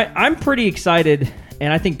pretty excited,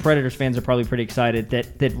 and I think Predators fans are probably pretty excited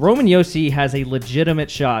that Roman Josi has a legitimate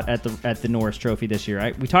shot at the Norris Trophy this year.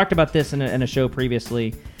 Right? We talked about this in a show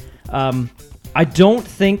previously. I don't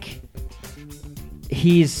think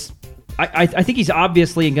he's... I think he's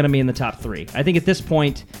obviously going to be in the top 3. I think at this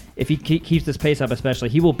point, if he keeps this pace up especially,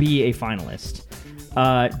 he will be a finalist.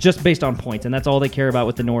 Just based on points, and that's all they care about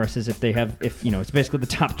with the Norris is if it's basically the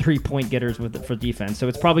top 3 point getters for defense. So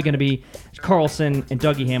it's probably going to be Carlson and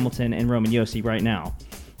Dougie Hamilton and Roman Josi right now.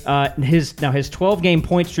 His 12-game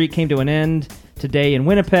point streak came to an end today in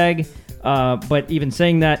Winnipeg. But even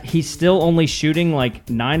saying that, he's still only shooting like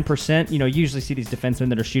 9%. You usually see these defensemen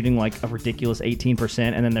that are shooting like a ridiculous 18%,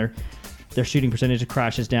 and then they're Their shooting percentage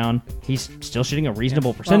crashes down. He's still shooting a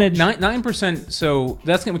reasonable percentage. Well, 9%. So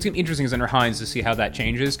what's going to be interesting is under Hynes to see how that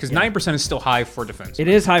changes, because 9% is still high for defense. It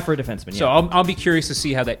is high for a defenseman. So I'll be curious to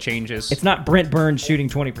see how that changes. It's not Brent Burns shooting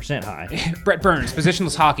 20% high. Brent Burns,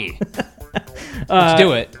 positionless hockey. Let's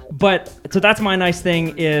do it. But so that's my nice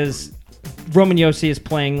thing is Roman Josi is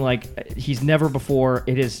playing like he's never before.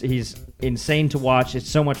 He's insane to watch. It's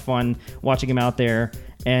so much fun watching him out there,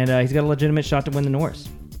 and he's got a legitimate shot to win the Norris.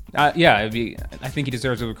 I think he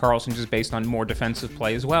deserves it with Karlsson just based on more defensive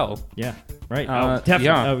play as well. Yeah, right.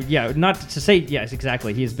 Definitely. Not to say yes,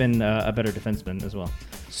 exactly. He's been a better defenseman as well.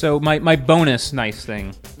 So my bonus nice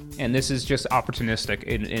thing, and this is just opportunistic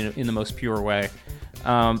in the most pure way.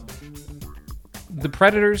 The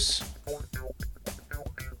Predators'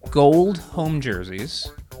 gold home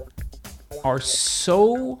jerseys are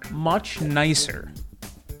so much nicer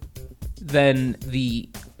than the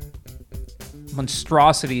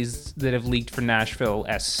monstrosities that have leaked for Nashville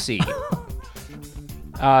SC.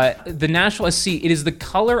 The Nashville SC, it is the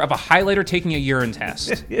color of a highlighter taking a urine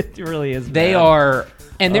test. It really is. They are,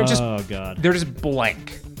 and they're just, oh god, they're just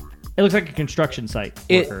blank. It looks like a construction site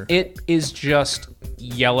worker. It is just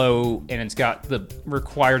yellow, and it's got the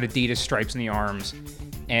required Adidas stripes in the arms.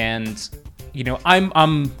 And you know, I'm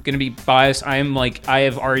gonna be biased. I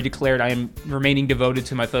have already declared I am remaining devoted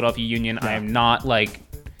to my Philadelphia Union. Yeah. I am not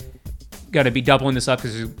gonna be doubling this up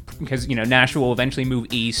because you know Nashville will eventually move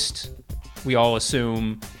east. We all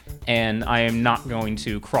assume, and I am not going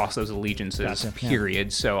to cross those allegiances. Gotcha. Period.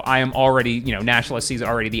 Yeah. So I am already, you know, Nashville SC is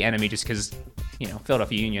already the enemy just because, you know,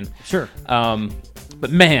 Philadelphia Union. Sure. But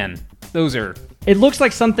man, those are. It looks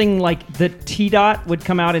like something like the TDOT would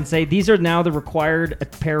come out and say these are now the required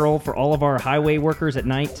apparel for all of our highway workers at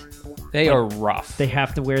night. They are rough. They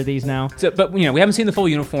have to wear these now. So, but you know, we haven't seen the full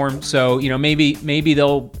uniform, so you know, maybe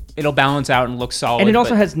it'll balance out and look solid. And it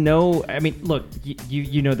also has no. I mean, look,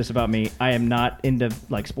 you know this about me. I am not into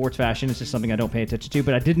like sports fashion. It's just something I don't pay attention to.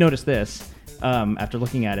 But I did notice this after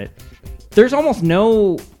looking at it. There's almost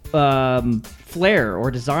no flair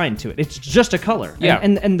or design to it. It's just a color. Yeah.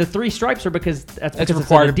 And the three stripes are because that's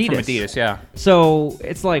required it's from Adidas. Yeah. So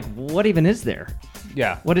it's like, what even is there?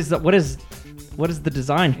 Yeah. What is the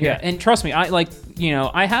design here? Yeah, and trust me, I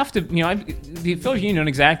have to, the Philadelphia Union don't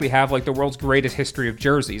exactly have like the world's greatest history of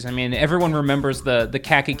jerseys. I mean, everyone remembers the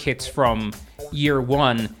khaki kits from year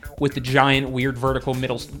one with the giant weird vertical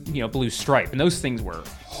middle, blue stripe, and those things were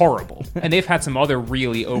horrible. And they've had some other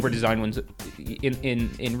really over-designed ones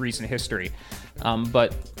in recent history.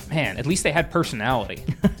 But man, at least they had personality.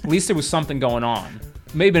 At least there was something going on.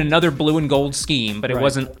 Maybe another blue and gold scheme, but it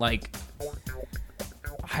wasn't like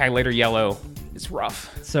highlighter yellow. It's rough.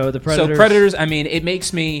 So the Predators, I mean, it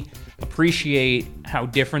makes me appreciate how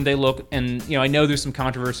different they look. And, I know there's some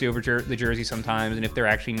controversy over the jersey sometimes and if they're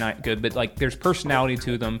actually not good, but like there's personality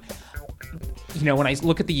to them. When I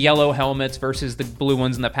look at the yellow helmets versus the blue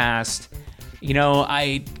ones in the past,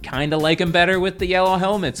 I kind of like them better with the yellow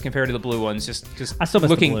helmets compared to the blue ones. I still miss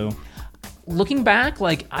the blue. Looking back,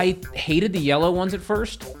 like I hated the yellow ones at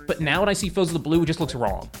first, but now when I see photos of the blue, it just looks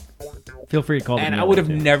wrong. Feel free to call them. And I would have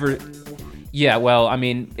never. Yeah, well, I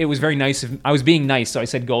mean, it was very nice. I was being nice, so I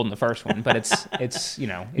said gold in the first one, but it's you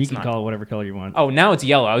can call it whatever color you want. Oh, now it's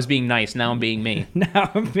yellow. I was being nice. Now I'm being me.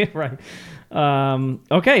 Now I'm being right.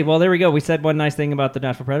 Okay, well, there we go. We said one nice thing about the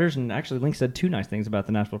Nashville Predators, and actually Link said two nice things about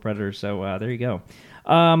the Nashville Predators, so there you go.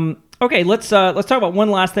 Okay, let's talk about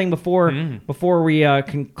one last thing before we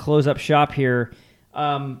can close up shop here.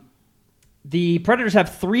 The Predators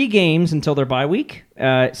have 3 games until their bye week /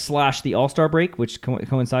 the All-Star break, which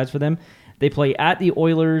coincides for them. They play at the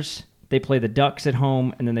Oilers, they play the Ducks at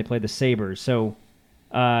home, and then they play the Sabres. So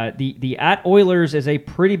the at Oilers is a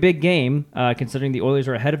pretty big game, considering the Oilers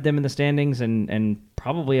are ahead of them in the standings and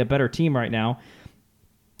probably a better team right now.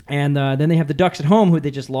 And then they have the Ducks at home, who they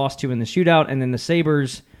just lost to in the shootout, and then the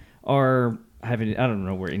Sabres are... I don't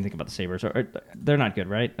know anything about the Sabres. They're not good,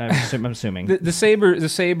 right? I'm assuming. The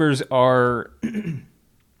Sabres are...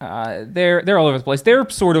 they're all over the place. They're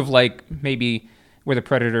sort of like maybe where the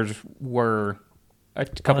Predators were a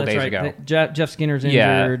couple days ago. Jeff Skinner's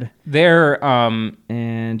injured. Yeah, they're...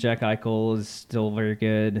 and Jack Eichel is still very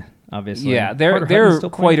good, obviously. Yeah, they're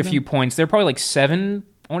quite a few points. They're probably like 7...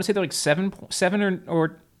 I want to say they're like 7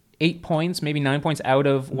 or 8 points, maybe 9 points out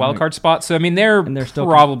of wildcard spots. So, I mean, they're still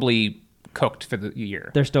probably... cooked for the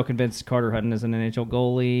year. They're still convinced Carter Hutton is an NHL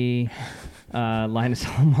goalie. Linus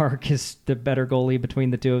Hallmark is the better goalie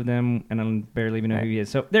between the two of them, and I barely even know who he is.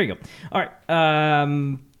 So there you go. All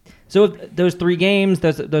right. So those 3 games,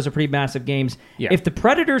 those are pretty massive games. Yeah. If the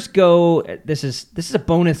Predators go, this is a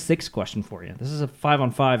bonus 6 question for you. This is a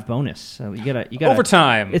 5-on-5 bonus. So you got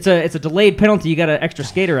overtime. It's a delayed penalty. You got an extra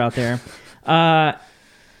skater out there.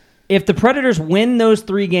 If the Predators win those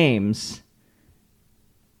 3 games,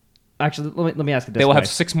 actually, let me ask it this way. They will have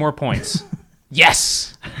 6 more points.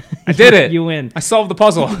 Yes, I did it. You win. I solved the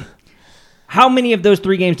puzzle. How many of those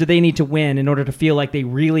 3 games do they need to win in order to feel like they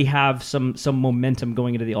really have some momentum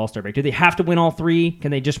going into the All-Star break? Do they have to win all 3?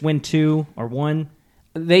 Can they just win 2 or 1?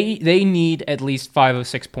 They need at least 5 of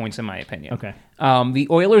 6 points, in my opinion. Okay. The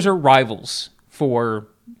Oilers are rivals for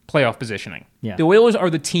playoff positioning. Yeah. The Oilers are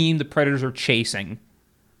the team the Predators are chasing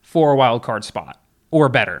for a wild card spot or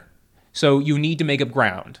better. So you need to make up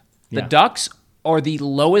ground. The Ducks are the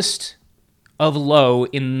lowest of low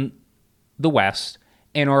in the West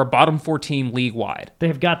and are a bottom 4 team league wide. They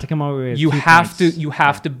have got to come over with You have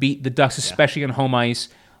to beat the Ducks, especially on home ice.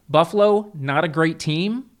 Buffalo, not a great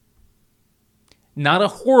team. Not a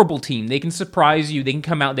horrible team. They can surprise you. They can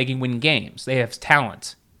come out. They can win games. They have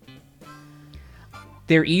talent.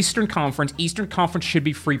 Their Eastern Conference should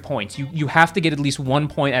be free points. You have to get at least 1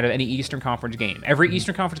 point out of any Eastern Conference game. Every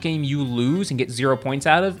Eastern Conference game you lose and get 0 points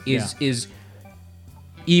out of is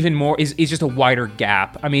even more is just a wider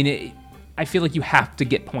gap. I mean, I feel like you have to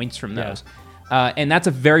get points from those. And that's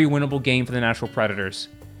a very winnable game for the Nashville Predators.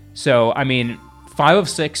 So, I mean, 5 of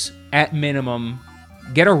 6 at minimum.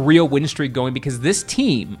 Get a real win streak going because this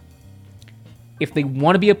team, if they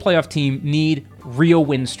want to be a playoff team, need real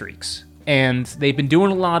win streaks. And they've been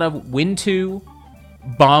doing a lot of win 2,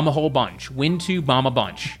 bomb a whole bunch. Win 2, bomb a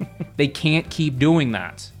bunch. They can't keep doing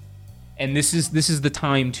that. And this is the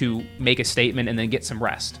time to make a statement and then get some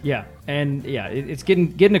rest. Yeah, and it's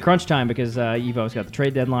getting to crunch time because you've always got the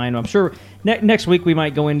trade deadline. I'm sure next week we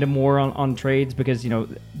might go into more on trades because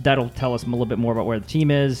that'll tell us a little bit more about where the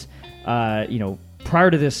team is.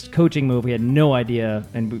 Prior to this coaching move, we had no idea,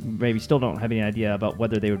 and we maybe still don't have any idea about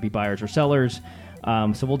whether they would be buyers or sellers.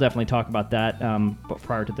 So we'll definitely talk about that but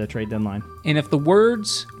prior to the trade deadline. And if the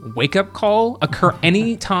words wake-up call occur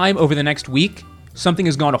any time over the next week, something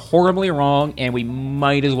has gone horribly wrong, and we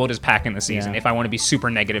might as well just pack in the season if I want to be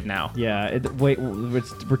super negative now. Yeah, we're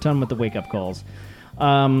done with the wake-up calls.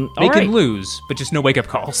 They can lose, but just no wake-up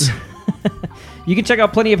calls. You can check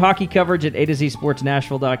out plenty of hockey coverage at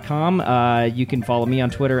AtoZSportsNashville.com. You can follow me on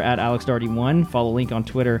Twitter at AlexDarty1. Follow Link on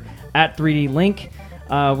Twitter at 3DLink.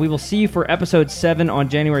 We will see you for episode 7 on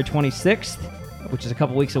January 26th, which is a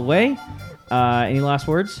couple weeks away. Any last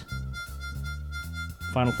words?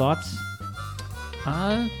 Final thoughts?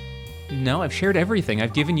 No, I've shared everything.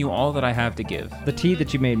 I've given you all that I have to give. The tea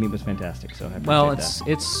that you made me was fantastic, so I appreciate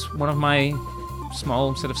it's one of my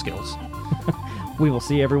small set of skills. We will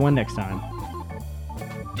see everyone next time.